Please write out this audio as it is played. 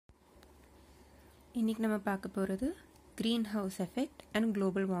இன்னைக்கு நம்ம பார்க்க போகிறது green house effect and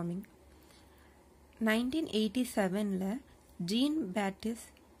global warming. 1987ல் gene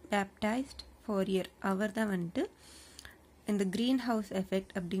baptised Fourier அவர் தான் வந்துட்டு இந்த க்ரீன் ஹவுஸ்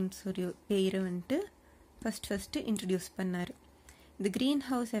எஃபெக்ட் அப்படின்னு சொல்லி பேரை வந்துட்டு ஃபஸ்ட்டு இன்ட்ரடியூஸ் பண்ணார். இந்த க்ரீன்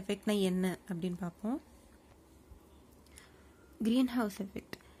ஹவுஸ் எஃபெக்ட்னா என்ன அப்படின்னு பார்ப்போம். க்ரீன் ஹவுஸ்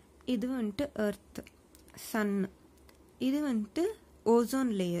எஃபெக்ட் இது வந்துட்டு எர்த், சன், இது வந்துட்டு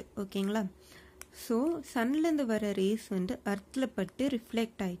ஓசோன் லேயர். ஓகேங்களா? ஸோ சன்லேருந்து வர ரேஸ் வந்து அர்த்தில் பட்டு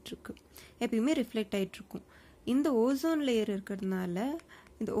ரிஃப்ளெக்ட் ஆகிட்டுருக்கு, எப்பயுமே ரிஃப்ளெக்ட் ஆகிட்ருக்கும். இந்த ஓசோன் லேயர் இருக்கிறதுனால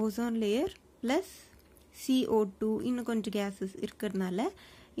இந்த ஓசோன் லேயர் ப்ளஸ் CO2 இன்னும் கொஞ்சம் கேஸஸ் இருக்கிறதுனால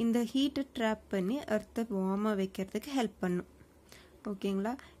இந்த ஹீட்டை ட்ராப் பண்ணி அர்த்தை வார்மாக வைக்கிறதுக்கு ஹெல்ப் பண்ணும்.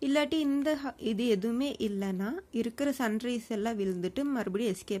 ஓகேங்களா? இல்லாட்டி இது எதுவுமே இல்லைன்னா இருக்கிற சன்ரைஸ் எல்லாம் விழுந்துட்டு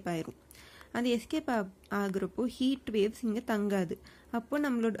மறுபடியும் எஸ்கேப் ஆயிரும். அந்த எஸ்கேப் ஆகுறப்போ ஹீட் வேவ்ஸ் இங்கே தங்காது. அப்போ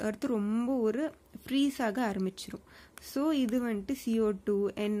நம்மளோட எர்த் ரொம்ப ஒரு ஃப்ரீஸ் ஆக ஆரம்பிச்சிடும். ஸோ இது வந்துட்டு CO2,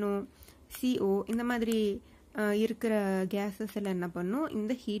 NO, CO இந்த மாதிரி இருக்கிற கேஸஸ் எல்லாம் என்ன பண்ணும்,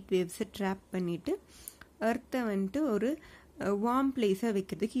 இந்த ஹீட் வேவ்ஸை ட்ராப் பண்ணிவிட்டு எர்த்தை வந்துட்டு ஒரு வார்ம் பிளேஸாக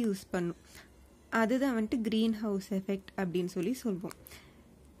வைக்கிறதுக்கு யூஸ் பண்ணும். அதுதான் வந்துட்டு க்ரீன் ஹவுஸ் எஃபெக்ட் அப்படின்னு சொல்லி சொல்வோம்.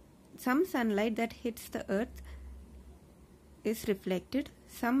 Some sunlight that hits the earth is reflected,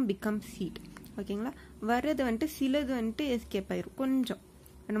 some becomes heat. ஓகேங்களா? வர்றது வந்துட்டு சிலது வந்துட்டு எஸ்கேப் ஆயிரும் கொஞ்சம்,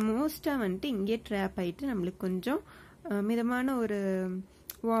 ஆனால் மோஸ்ட்டாக வந்துட்டு இங்கே ட்ராப் ஆகிட்டு நம்மளுக்கு கொஞ்சம் மிதமான ஒரு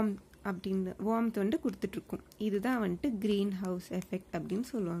வார்ம்த் வந்துட்டு கொடுத்துட்ருக்கும். இதுதான் வந்துட்டு க்ரீன் ஹவுஸ் எஃபெக்ட் அப்படின்னு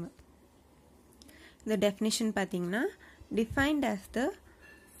சொல்லுவாங்க. இந்த டெஃபினிஷன் பார்த்தீங்கன்னா, defined as the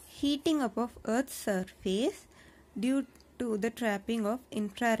heating up of Earth's surface due to the trapping of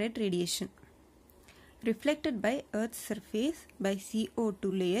infrared radiation reflected by Earth's surface by CO2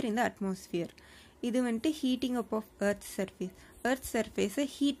 layer in the atmosphere. இது வந்துட்டு heating up of Earth's surface, Earth surface-ஐ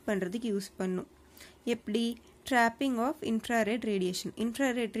heat பண்ணுறதுக்கு use பண்ணும். எப்படி? trapping of infrared radiation.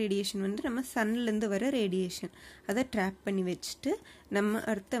 infrared radiation வந்து நம்ம சன்லேருந்து வர radiation, அதை drop பண்ணி வச்சுட்டு நம்ம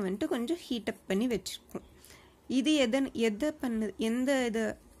அர்த்தை வந்துட்டு கொஞ்சம் ஹீட்டப் பண்ணி வச்சுருக்கோம். இது எந்த இது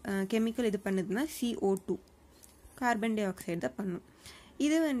கெமிக்கல் இது பண்ணுதுன்னா CO2, கார்பன் டை ஆக்சைடு தான் பண்ணும்.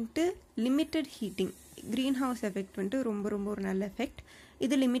 இது வந்துட்டு limited heating. Green house effect வந்துட்டு ரொம்ப ரொம்ப ஒரு நல்ல எஃபெக்ட்.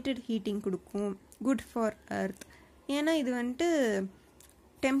 இது லிமிட்டட் ஹீட்டிங் கொடுக்கும், குட் ஃபார் அர்த். ஏன்னா இது வந்துட்டு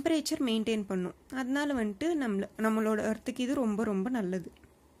டெம்பரேச்சர் மெயின்டைன் பண்ணும். அதனால வந்துட்டு நம்மளோட அர்த்துக்கு இது ரொம்ப ரொம்ப நல்லது.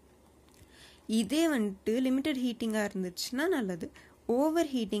 இதே வந்துட்டு லிமிட்டட் ஹீட்டிங்காக இருந்துச்சுன்னா நல்லது.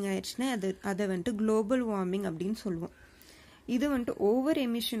 ஓவர் ஹீட்டிங் ஆயிடுச்சுன்னா அதை வந்துட்டு குளோபல் வார்மிங் அப்படின்னு சொல்லுவோம். இது வந்துட்டு over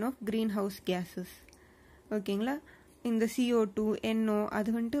emission of green house gases. ஓகேங்களா? இந்த CO2, NO அது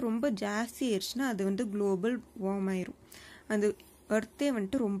வந்துட்டு ரொம்ப ஜாஸ்தி ஆயிடுச்சுன்னா அது வந்து குளோபல் வார்ம் ஆயிரும். அந்த எர்த்தே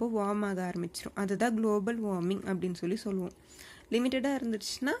வந்துட்டு ரொம்ப வார்ம் ஆக ஆரம்பிச்சிடும். அதுதான் குளோபல் வார்மிங் அப்படின்னு சொல்லி சொல்லுவோம். லிமிட்டடாக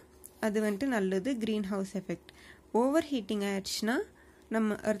இருந்துச்சுன்னா அது வந்துட்டு நல்லது, green house effect. Over heating ஆயிடுச்சுன்னா,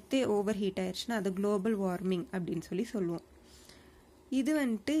 நம்ம எர்த்தே ஓவர் ஹீட் ஆயிடுச்சுன்னா அது குளோபல் வார்மிங் அப்படின்னு சொல்லி சொல்லுவோம். இது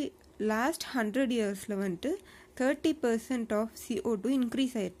வந்துட்டு லாஸ்ட் 100 இயர்ஸில் வந்துட்டு 30% ஆஃப் CO2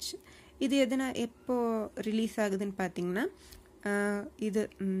 இன்க்ரீஸ் ஆயிடுச்சு. இது எப்போ ரிலீஸ் ஆகுதுன்னு பார்த்தீங்கன்னா, இது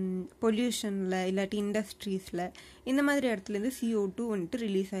பொல்யூஷனில் இல்லாட்டி இண்டஸ்ட்ரீஸில் இந்த மாதிரி இடத்துலேருந்து CO2 வந்துட்டு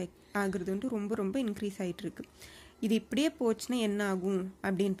ரிலீஸ் ஆகுறது வந்துட்டு ரொம்ப ரொம்ப இன்க்ரீஸ் ஆகிட்டு இருக்கு. இது இப்படியே போச்சுன்னா என்ன ஆகும்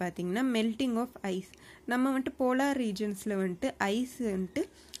அப்படின்னு பார்த்தீங்கன்னா, மெல்ட்டிங் ஆஃப் ஐஸ். நம்ம வந்துட்டு போலார் ரீஜன்ஸில் வந்துட்டு ஐஸ் வந்துட்டு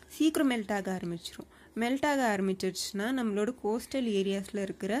சீக்கிரம் மெல்ட் ஆக ஆரம்பிச்சிடும். மெல்ட் ஆக ஆரம்பிச்சிருச்சுன்னா நம்மளோட கோஸ்டல் ஏரியாஸில்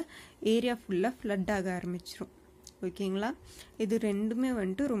இருக்கிற ஏரியா ஃபுல்லாக ஃப்ளட் ஆக ஆரம்பிச்சிடும். ஓகேங்களா? இது ரெண்டுமே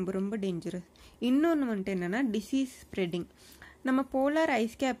வந்துட்டு ரொம்ப ரொம்ப டேஞ்சரஸ். இன்னொன்று வந்துட்டு என்னென்னா டிசீஸ் ஸ்ப்ரெட்டிங். நம்ம போலார்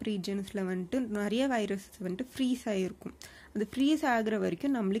ஐஸ் கேப் ரீஜன்ஸில் வந்துட்டு நிறைய வைரஸ் வந்துட்டு ஃப்ரீஸ் ஆகிருக்கும். அது ஃப்ரீஸ் ஆகிற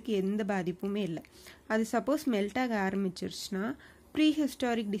வரைக்கும் நம்மளுக்கு எந்த பாதிப்புமே இல்லை. அது சப்போஸ் மெல்ட் ஆக ஆரம்பிச்சிருச்சுன்னா ப்ரீ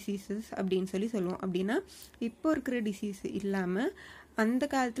ஹிஸ்டாரிக் டிசீசஸ் அப்படின்னு சொல்லுவோம். அப்படின்னா இப்போ இருக்கிற டிசீஸ் இல்லாமல் அந்த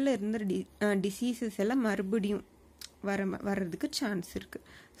காலத்தில் இருந்த டிசீசஸ் எல்லாம் மறுபடியும் வர்றதுக்கு சான்ஸ் இருக்குது.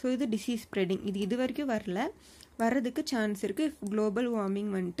 ஸோ இது டிசீஸ் ஸ்ப்ரெடிங். இது வரைக்கும் வர்றதுக்கு சான்ஸ் இருக்குது. இஃப் குளோபல்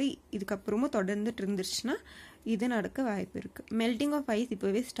வார்மிங் வந்துட்டு இதுக்கப்புறமும் தொடர்ந்துட்டு இருந்துருச்சுன்னா இது நடக்க வாய்ப்பு இருக்குது. மெல்ட்டிங் ஆஃப் ஐஸ்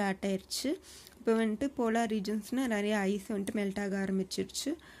இப்போவே ஸ்டார்ட் ஆயிடுச்சு. இப்போ வந்துட்டு போலார் ரீஜன்ஸ்னால் நிறைய ஐஸ் வந்துட்டு மெல்ட் ஆக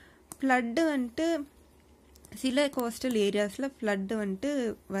ஆரம்பிச்சிருச்சு. ஃப்ளட்டு வந்துட்டு சில கோஸ்டல் ஏரியாஸில் ஃப்ளட்டு வந்துட்டு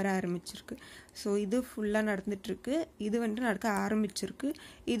வர ஆரம்பிச்சிருக்கு. ஸோ இது ஃபுல்லாக நடந்துகிட்ருக்கு. இது வந்துட்டு நடக்க ஆரம்பிச்சிருக்கு.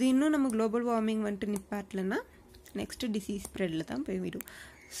 இது இன்னும் நம்ம குளோபல் வார்மிங் வந்துட்டு நிப்பாட்டலைன்னா நெக்ஸ்ட்டு டிசீஸ் ஸ்ப்ரெட்டில் தான் போய்விடும்.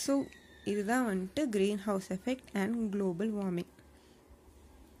 ஸோ இதுதான் வந்துட்டு green house effect and global warming.